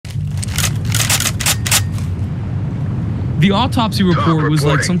The autopsy report was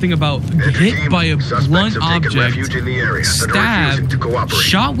like something about hit by a blunt object, stabbed,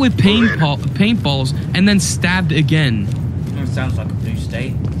 shot with paintballs, and then stabbed again. That sounds like a blue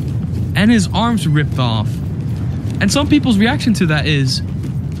state. And his arms ripped off. And some people's reaction to that is,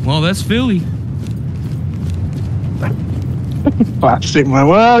 well, that's Philly. Plastic, man.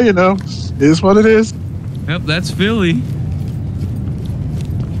 Well, you know, it is what it is. Yep, that's Philly.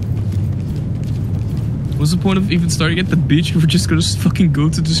 What's the point of even starting at the beach if we're just gonna fucking go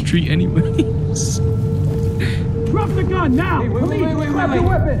to the street anyways? Drop the gun now! Hey, wait. Drop your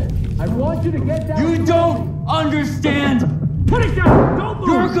weapon! I want you to get down. You don't understand! Put it down! Don't move!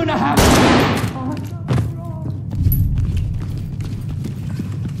 You're gonna have to...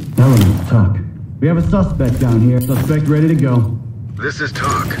 Element, talk. We have a suspect down here. Suspect ready to go. This is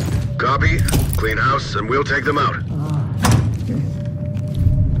Talk. Copy. Clean house, and we'll take them out.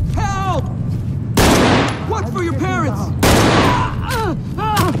 Help! What's for your parents?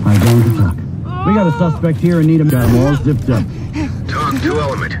 I going to talk. We got a suspect here and need him. Got him all zipped up. Talk to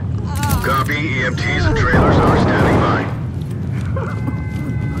Element. Copy. EMTs and trailers are standing by.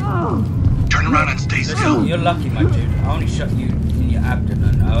 Turn around and stay still. You're lucky, my dude. I only shot you in your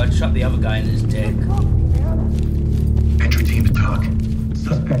abdomen. I shot the other guy in his dick. Entry team to Talk.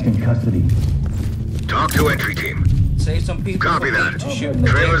 Suspect in custody. Talk to entry team. Say some people. Copy that.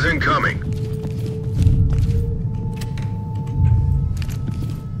 Trailers incoming.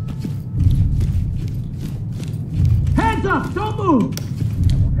 Hands up! Don't move!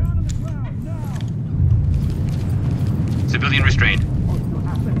 Civilian restrained.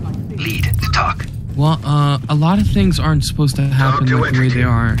 Lead to Talk. Well, a lot of things aren't supposed to happen like the way they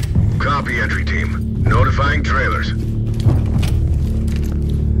are. Copy, entry team. Notifying trailers.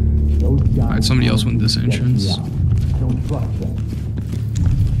 Alright, somebody else went this entrance. Don't trust them.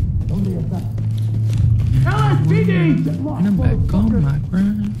 LSPD! And I'm back on my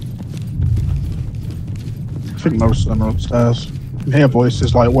grind. I think most of them are upstairs. You hear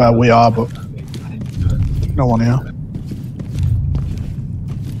voices like where we are, but no one here.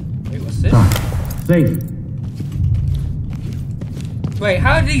 Wait, what's this? Safe. Wait,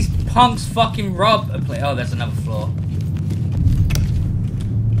 how did these punks fucking rob a place? Oh, there's another floor.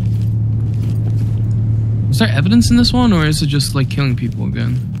 Was there evidence in this one, or is it just like killing people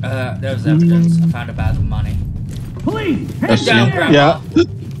again? There was evidence. I found a bag of money. Police! Head down, Grandma. Yeah.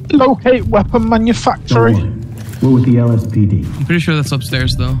 Locate weapon manufacturing. We're with the LSPD. I'm pretty sure that's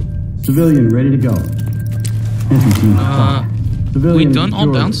upstairs, though. Civilian ready to go. Entry team to talk. We done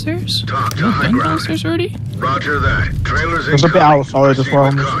all downstairs? Talk to We high done ground. downstairs already? Roger that. Trailers There's a bit incoming. outside as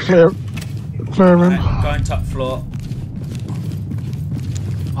well. Proceed with Clear room. Alright, going top floor.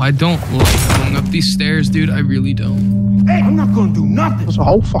 I don't like going up these stairs, dude. I really don't. Hey, I'm not gonna do nothing! There's a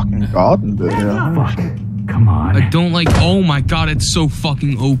whole fucking garden bit here. Come on. I don't like. Oh my god, it's so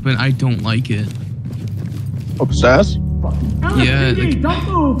fucking open. I don't like it. Upstairs? Yeah, LSPD, like, don't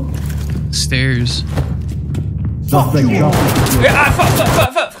move! Suspect stairs. dropped. Yeah,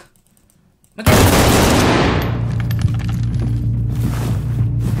 fuck. Okay.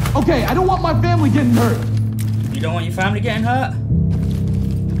 Okay, I don't want my family getting hurt. You don't want your family getting hurt?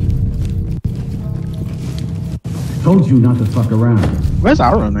 Told you not to fuck around. Where's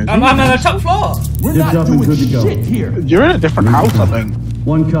Aaron? I'm on the top floor. We're Zipped not up and doing good to go. shit here. You're in a different house, I think.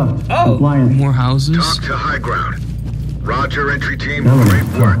 One cuffed. Oh. Compliant. More houses. Talk to high ground. Roger, entry team. Element,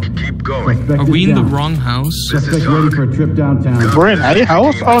 Great work. talk. Keep going. Suspect Are we is in the down. wrong house? This is Suspect ready Talk. for a trip downtown. We're in a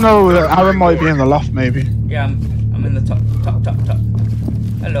house? Oh no, Aaron might be in the loft, maybe. Yeah, I'm in the top.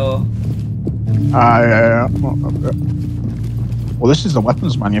 Hello. Yeah. Well, this is the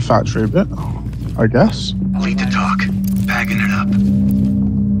weapons manufacturer bit, I guess. Lead to Talk. Bagging it up.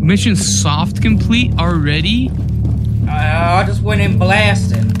 Mission soft complete already? I just went in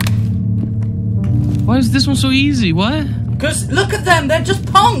blasting. Why is this one so easy? What? Cause look at them, they're just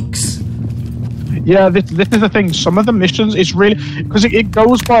punks. Yeah, this is the thing. Some of the missions, it's really because it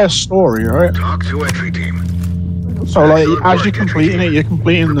goes by a story, right? Talk to entry team. So like, as you're completing it, you're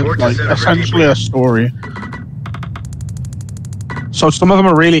completing like essentially a story. So some of them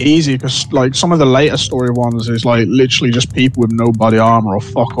are really easy because like some of the later story ones is like literally just people with no body armor or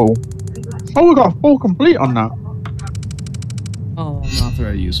fuck all. Oh, we got a full complete on that. Oh,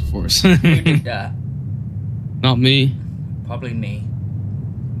 unauthorized use of force. Who did that? Not me. Probably me.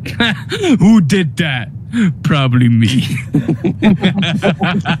 Who did that? Probably me.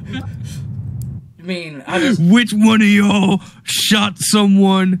 I mean, I just... Which one of y'all shot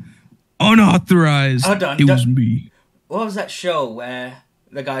someone unauthorized? Hold on, It was me. What was that show where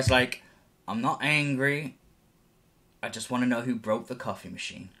the guy's like, I'm not angry, I just want to know who broke the coffee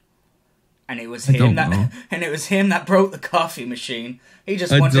machine. And it was him that broke the coffee machine. He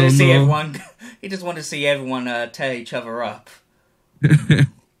just wanted to see everyone. He just wanted to see everyone tear each other up.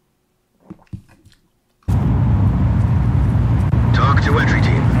 Talk to entry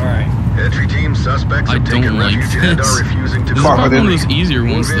team. Alright. Entry team, suspects have taken refuge and are refusing to This is probably one of those easier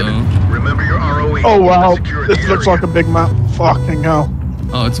ones, though. Remember your ROE. Oh wow, this looks like a big map. Fucking hell.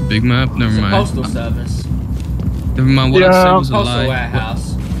 Oh, it's a big map? Never mind. Postal service. Never mind, what I said was a Postal lie.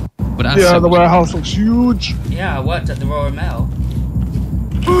 warehouse. But I Yeah, said the warehouse looks huge. Yeah, I worked at the Royal Mail.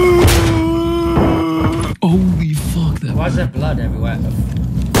 Holy fuck, that. Why is there blood everywhere?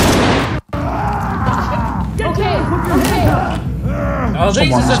 Okay. Oh,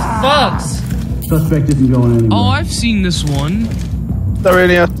 these are just thugs! Suspect isn't going anywhere. Oh, I've seen this one. They're in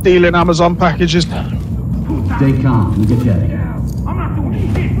here stealing Amazon packages. Stay calm. We'll get chatting. I'm not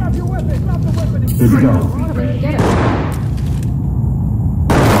doing shit. Drop your weapon. Drop the weapon. Good to go. Get it.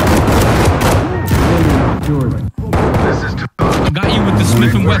 George, This is I got you with the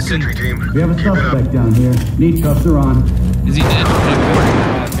Smith & Wesson. entry team. we have a Keep it up. suspect down here. Need cuffs are on. Is he dead?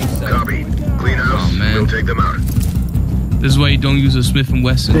 I think so. Copy. Clean house. Oh, man. We'll take them out. This is why you don't use a Smith &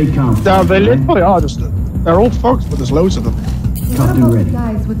 Wesson. Stay calm. Yeah, they literally are just. They're all thugs, but there's loads of them. Cuffed and ready.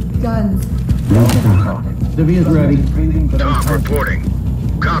 Guys with guns. Civvia's ready. Top reporting.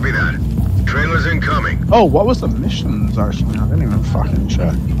 Copy that. Trailers incoming. Oh, what was the missions actually? I didn't even fucking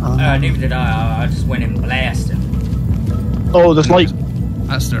check. Neither did I. I just went in blasting. Oh, there's like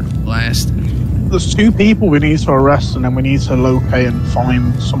I started blasting. there's 2 people we need to arrest, and then we need to locate and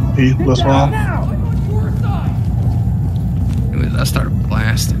find some people as well. Now, we're side. Anyways, I started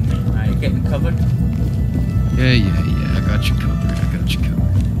blasting. You getting covered? Yeah. I got you covered.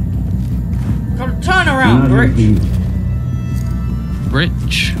 Come turn around, Not Rich. here,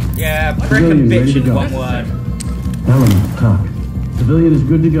 Rich. Yeah, prick Civilian, and ready bitch to is go. one word. Element, talk. Civilian is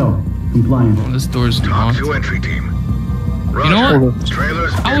good to go. Compliant. Oh, this door's Talk locked. to entry team. Roger. You know what?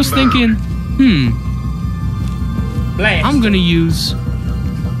 Trailers I was inbound. thinking, Blast. I'm gonna use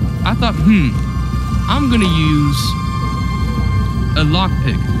a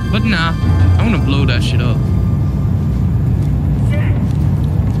lockpick. But nah, I'm gonna blow that shit up.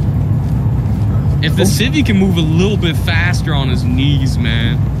 If the civvy can move a little bit faster on his knees,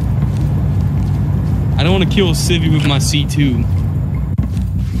 man. I don't want to kill a civvy with my C2.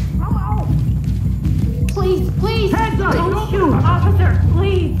 Please. Heads up. Don't shoot. Officer,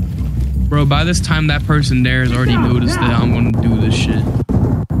 please. Bro, by this time that person there has already noticed that I'm gonna do this shit.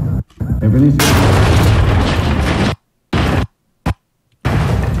 Everything's good.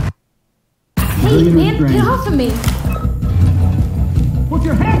 Hey, man, get off of me. Put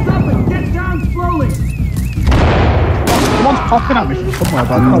your hands up and get down slowly. Someone's popping at me from somewhere,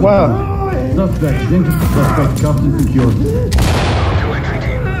 but I don't know where. Suspect is injured. Suspect cuffed and secured. To entry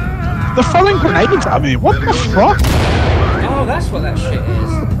team. They're throwing grenades at me. What the fuck? Oh, that's what that shit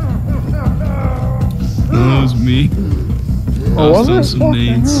is. That was me. Oh, I was was throwing it? some Fucking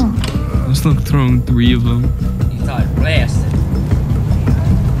nades. hell. I was like throwing 3 of them. He started blasting.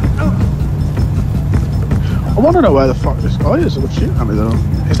 I want to know where the fuck this guy is that was shooting at me though.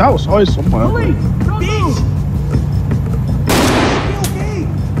 He's outside somewhere. Police, don't move.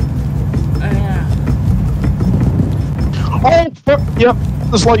 Oh, fuck, yep.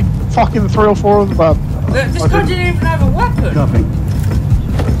 There's like fucking 3 or 4 of them. But This guy didn't even have a weapon. Cuffing.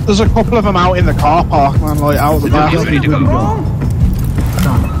 there's a couple of them out in the car park, man, like out of the back. He's ready to go.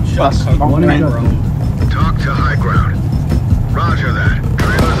 Shot That's code not One great. is up. Talk to high ground. Roger that.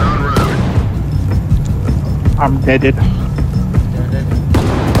 Trailers en route. I'm deaded.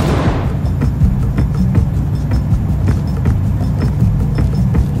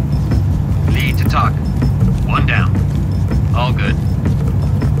 Lead to talk. 1 down. All good.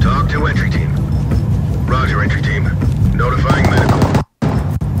 Talk to entry team. Roger, entry team. Notifying medical.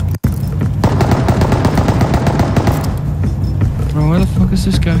 Bro, where the fuck is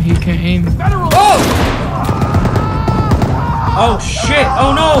this guy? He can't aim. Oh shit!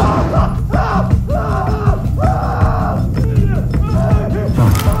 Oh no!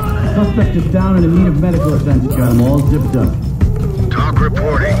 Suspect is down and in need of medical attention. Got them all zipped up. Talk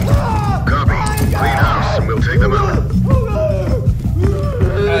reporting. Copy. Clean house and we'll take them out.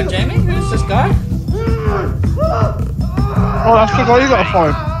 Jamie, who's this guy? Oh, that's the guy you gotta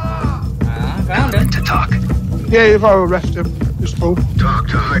find. I found him. To talk. Yeah, you've got to arrest him. It's cool. Talk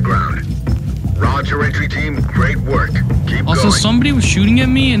to high ground. Roger, entry team. Great work. Keep Also, going. somebody was shooting at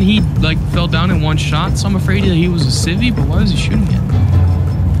me and he like fell down in 1 shot, so I'm afraid that he was a civvy, but why was he shooting at me?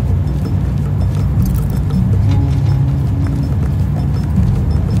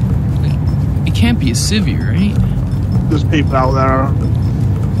 Like, it can't be a civvy, right? There's people out there.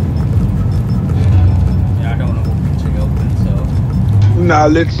 No,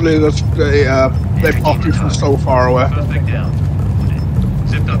 literally, they popped you from so far away.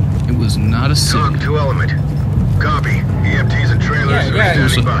 It was not a Talk city. to element. Copy. EMTs and trailers are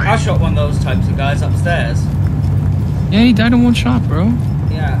standing by. I shot one of those types of guys upstairs. Yeah, he died in one shot, bro.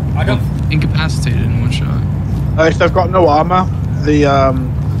 Yeah, I don't. Incapacitated in one shot. If they've got no armor, the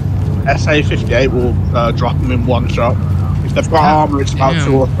SA-58 will drop them in one shot. If they've got armor, it's about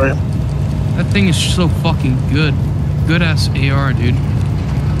 2 or 3. That thing is so fucking good. Good ass AR, dude.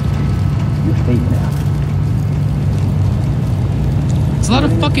 You're safe now. There's a lot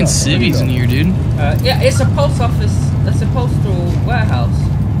of fucking civvies in here, dude. Yeah, it's a post office. It's a postal warehouse.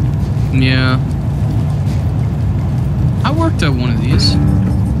 Yeah. I worked at one of these.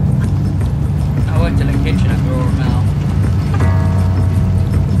 I worked in the kitchen at Rural Mill.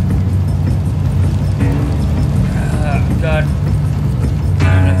 God. We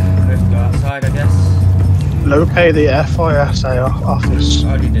have to go outside, I guess. Locate the FISA office. I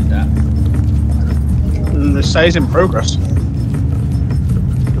already did that. It says in progress.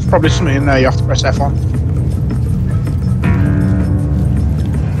 There's probably something in there you have to press F on.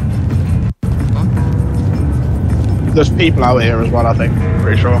 There's people out here as well, I think.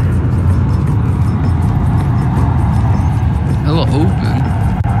 Pretty sure. Hella open.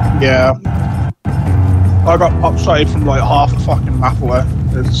 Yeah. I got upside from like half the fucking map away.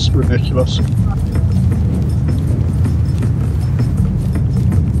 It's ridiculous.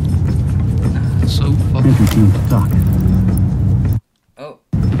 So fucking. Entry team to talk. Oh.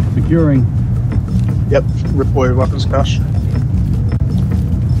 Securing. Yep, reported weapons cache.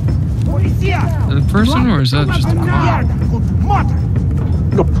 The person, or is that just a car?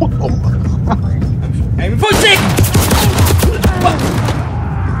 No, put them. Aim for it!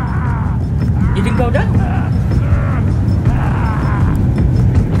 You didn't go down?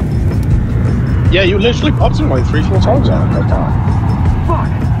 Yeah, you literally popped him like 3-4 times out. Fuck!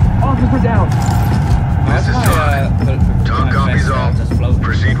 Officer down! This is Talk copies all.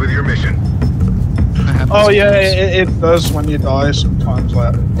 Proceed with your mission. Oh yeah, it does when you die sometimes.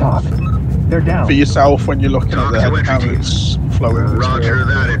 Like Talk. They're down. for yourself when you're looking Talk at to the entry account, team. it's flowing. It's Roger weird.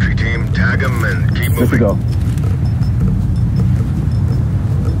 that, entry team. Tag them and keep Good to moving. go.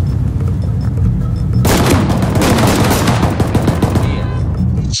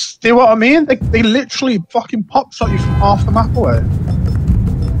 See what I mean? They literally fucking pop shot you from half the map away.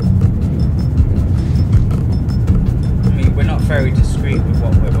 I mean, we're not very discreet with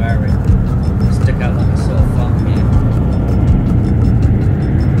what we're wearing. We stick out like a sore thumb here.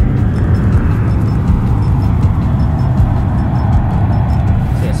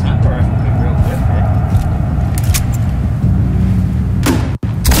 See, a sniper rifle would be real good here.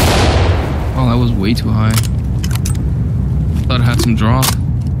 Oh, that was way too high. Thought it had some drop.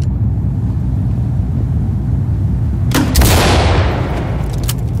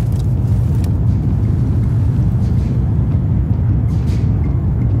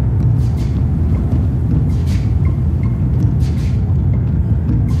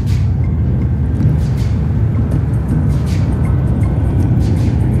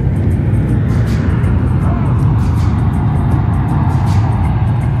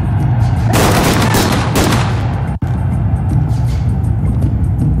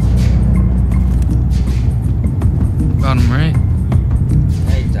 Got him right.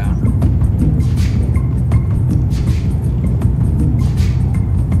 Hey, down.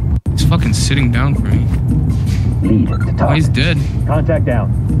 He's fucking sitting down for me. Lead to Oh, talk. he's dead. Contact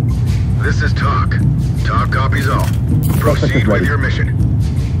down. This is Talk. Talk copies all. Proceed with your mission.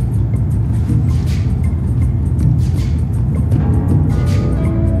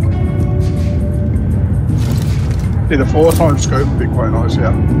 See, the 4-time scope would be quite nice,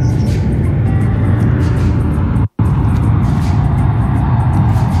 yeah.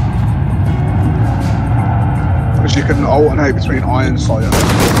 Because you can alternate between iron sight and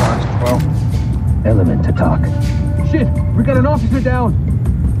sight as well. Element to talk. Shit! We got an officer down!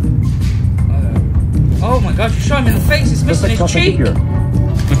 Oh my gosh, you shot him in the face, he's missing his cheek!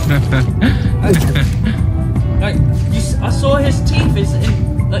 Like, I saw his teeth, his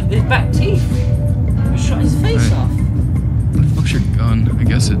back teeth. You shot his face off. What the fuck's your gun? I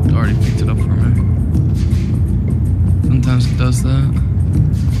guess it already picked it up for me. Sometimes it does that.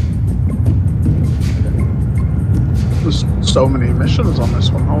 There's so many missions on this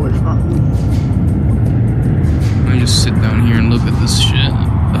one, holy fuck. Let me just sit down here and look at this shit.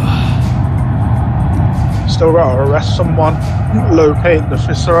 Ugh. Still gotta arrest someone, locate the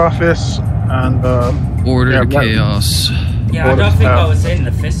Fisher office, and Order yeah, to chaos. Yeah, I don't think I was in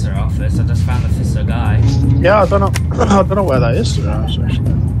the Fisher office, I just found the Fisher guy. yeah, I don't know where that is to be honest.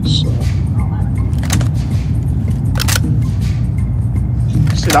 Actually,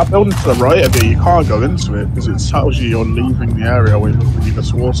 See, that building to the right of it, you can't go into it because it tells you you're leaving the area when you go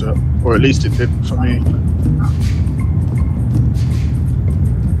towards it. Or at least it did for me.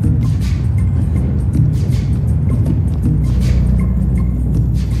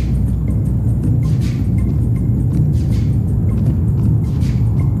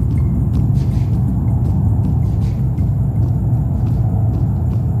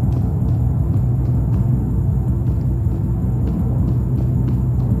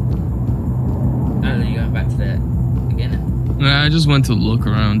 I just went to look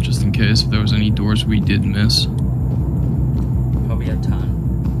around just in case if there was any doors we did miss. Probably a ton.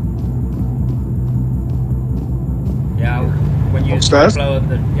 Yeah, when you blow up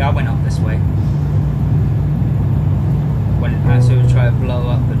the... Yeah, I went up this way. When Azzaevil tried to blow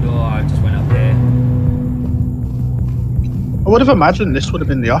up the door, I just went up there. I would have imagined this would have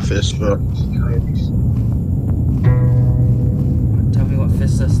been the office, but... Tell me what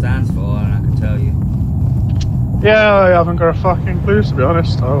FISA stands for and I can tell you. Yeah, I haven't got a fucking clue, to be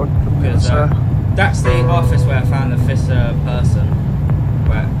honest. Because that's the office where I found the FISA person.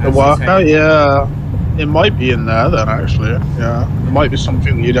 The workout, yeah. It might be in there then, actually. Yeah. It might be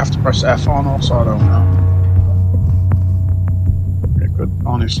something that you'd have to press F on or so, I don't know. It could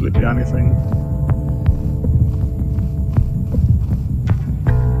honestly be anything.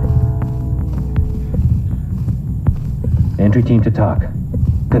 Entry team to talk.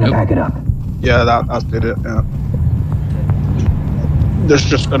 Gonna pack it up. Yeah, that did it, yeah. There's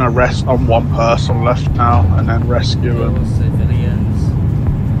just gonna rest on one person left now and then rescue them. Civilians.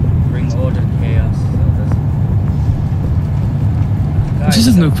 Bring order to chaos. I just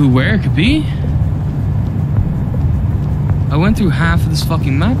have no clue where it could be. I went through half of this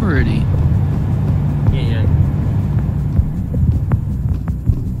fucking map already.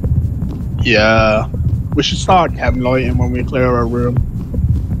 Yeah. We should start chem lighting when we clear our room.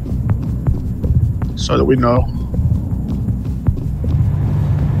 So that we know.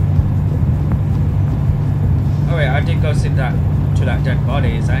 Oh wait, I did go sit to that dead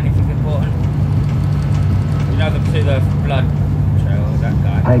body. Is there anything important? You know, the blood trail, that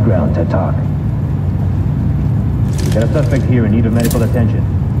guy. High ground to talk. We got a suspect here in need of medical attention.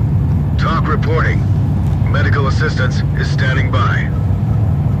 Talk reporting. Medical assistance is standing by.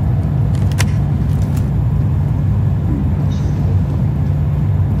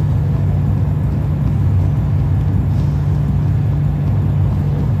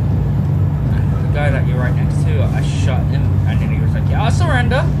 That you're right next to, I shot him and then he was like, yeah, I'll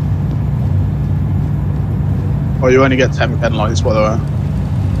surrender. Oh, you only get 10 pen lights, by the way.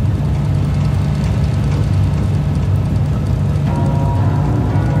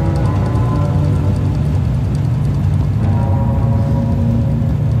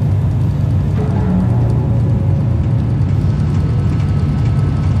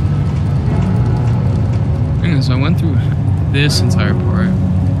 Thing is, I went through this entire part.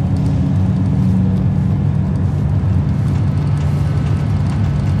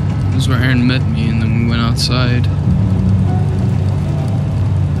 Where Aaron met me and then we went outside.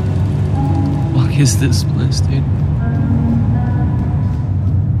 Fuck is this place, dude?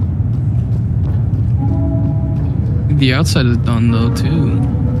 I think the outside is done though too.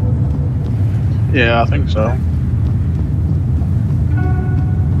 Yeah, I think so.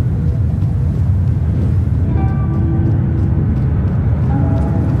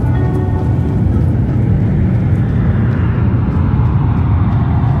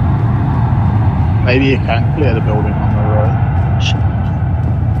 Maybe you can clear the building on the right.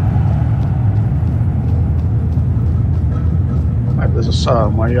 Maybe there's a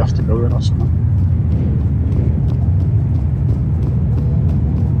certain way you have to go in or something.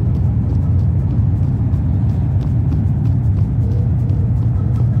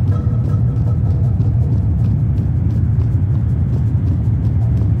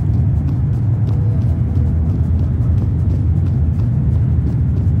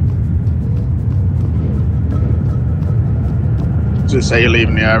 Does it say you're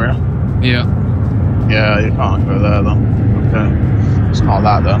leaving the area? Yeah. Yeah, you can't go there then. Okay. It's not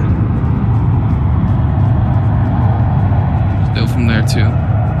that then. Still from there too.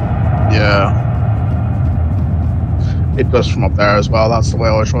 Yeah. It does from up there as well, that's the way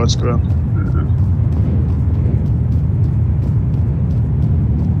I tried to go in.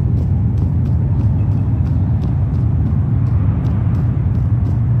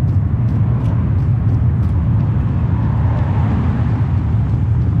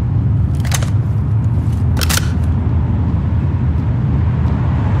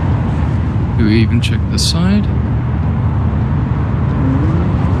 Do we even check this side?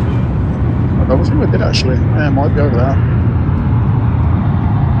 I don't think we did actually. Yeah, it might be over there.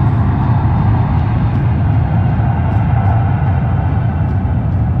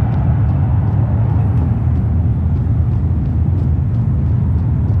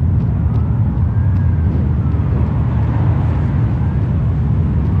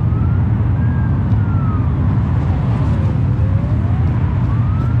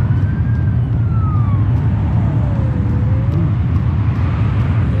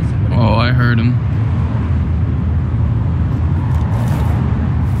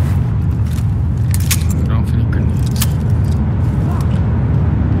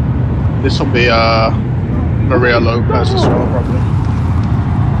 This will be Maria Lopez as well, probably.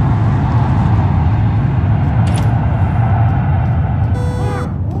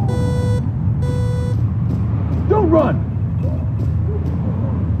 Don't run!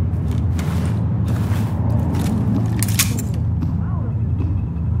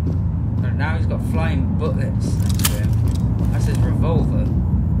 And now he's got flying bullets next to him. That's his revolver.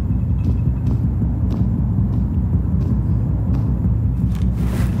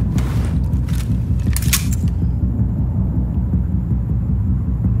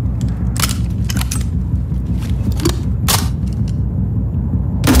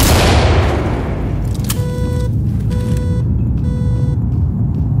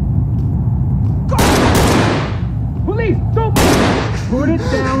 Put it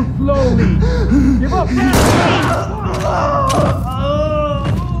down slowly. Give up now.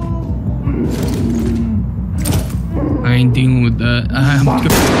 I ain't dealing with that.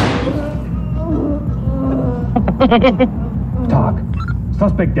 Talk.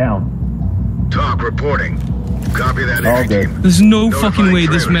 Suspect down. Talk reporting. Copy that, All entry good. team. There's no fucking Notifying way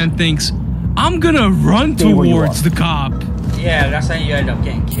this trailers. man thinks I'm gonna run Stay where you towards are. the cop. Yeah, that's how you end up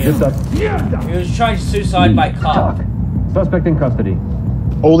getting killed. This up. He was trying to suicide by cop. Talk. Suspect in custody.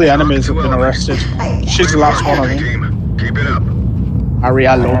 All the enemies have been arrested. She's the last one, I Entry think. team. Keep it up.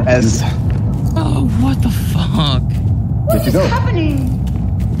 Maria Lopez. Oh, what the fuck? Good to go.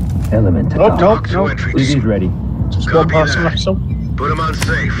 Element to Oh, talk. no, Talk to no. entry Easy's team. ready. Just one Copy person that. left, so. Put him on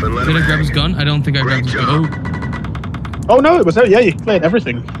safe and let Did him I grab his hang. gun? I don't think I grabbed his Great gun. job. Oh no, it was there. Yeah, you played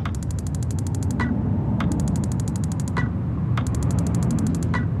everything.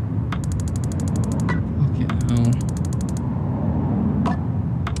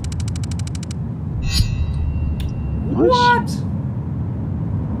 What?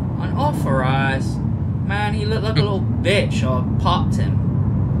 Unauthorized? Man, he looked like a little bitch, or popped him.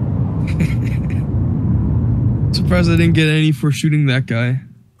 Surprised I didn't get any for shooting that guy.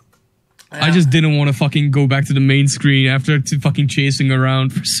 I Yeah. just didn't want to fucking go back to the main screen after fucking chasing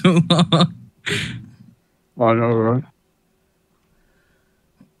around for so long. I know, right?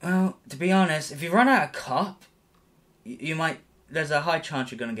 Well, to be honest, if you run out of cop, you might. There's a high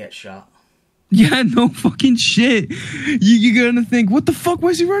chance you're gonna get shot. Yeah, no fucking shit. You're gonna think, what the fuck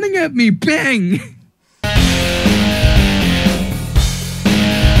was he running at me? Bang!